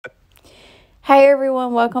Hey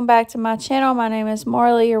everyone, welcome back to my channel. My name is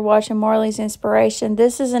Marley. You're watching Marley's Inspiration.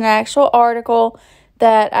 This is an actual article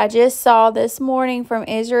that I just saw this morning from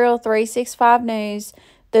Israel 365 News.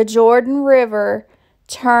 The Jordan River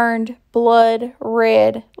turned blood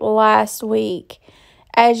red last week.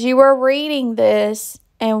 As you are reading this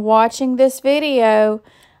and watching this video,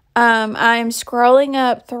 I am scrolling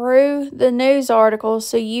up through the news article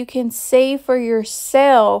so you can see for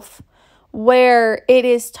yourself where it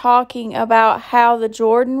is talking about how the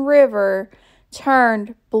Jordan River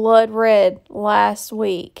turned blood red last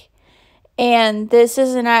week. And this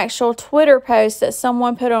is an actual Twitter post that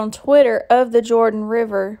someone put on Twitter of the Jordan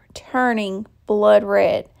River turning blood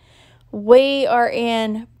red. We are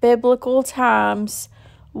in biblical times.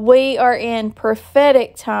 We are in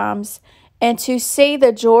prophetic times. And to see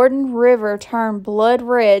the Jordan River turn blood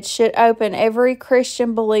red should open every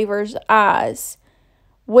Christian believer's eyes.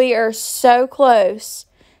 We are so close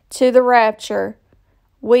to the rapture.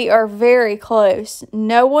 We are very close.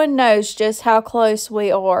 No one knows just how close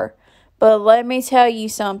we are. But let me tell you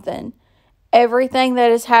something. Everything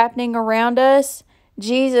that is happening around us,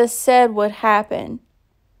 Jesus said would happen.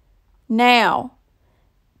 Now,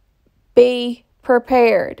 be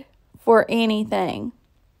prepared for anything.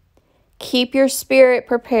 Keep your spirit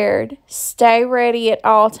prepared. Stay ready at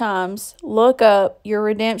all times. Look up. Your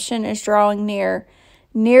redemption is drawing near.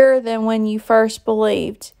 Nearer than when you first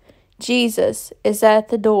believed. Jesus is at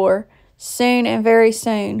the door. Soon and very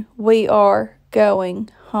soon, we are going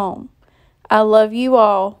home. I love you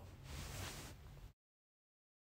all.